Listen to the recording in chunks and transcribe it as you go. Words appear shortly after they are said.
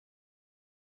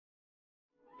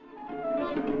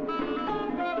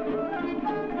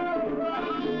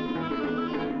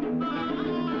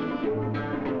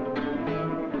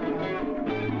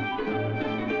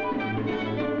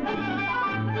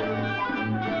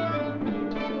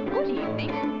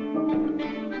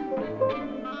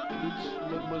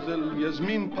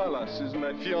Yasmin Palace is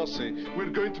my fiancée.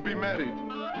 We're going to be married.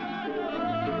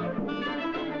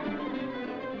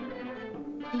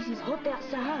 This is Hotel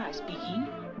Sahara speaking.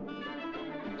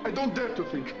 I don't dare to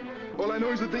think. All I know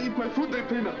is that they eat my food, they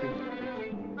pay nothing.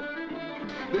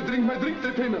 They drink my drink,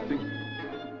 they pay nothing.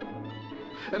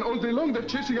 And all day long, they're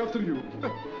chasing after you.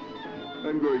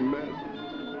 I'm going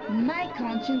mad. My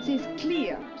conscience is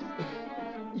clear.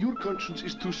 Your conscience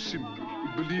is too simple.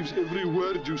 It believes every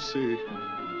word you say.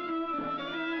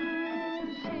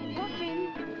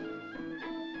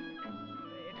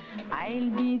 I'll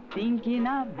be thinking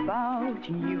about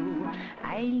you.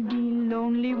 I'll be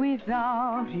lonely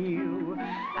without you.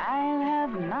 I'll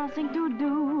have nothing to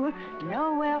do,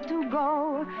 nowhere to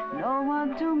go, no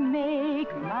one to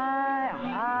make my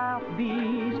heart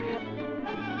beat.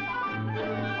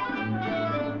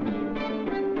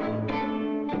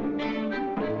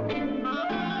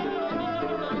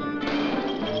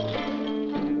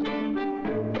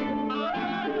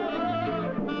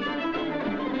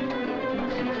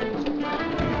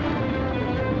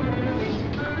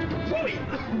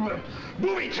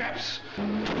 Booby traps!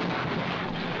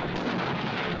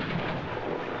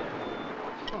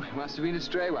 Oh, it must have been a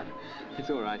stray one.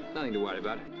 It's all right. Nothing to worry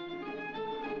about.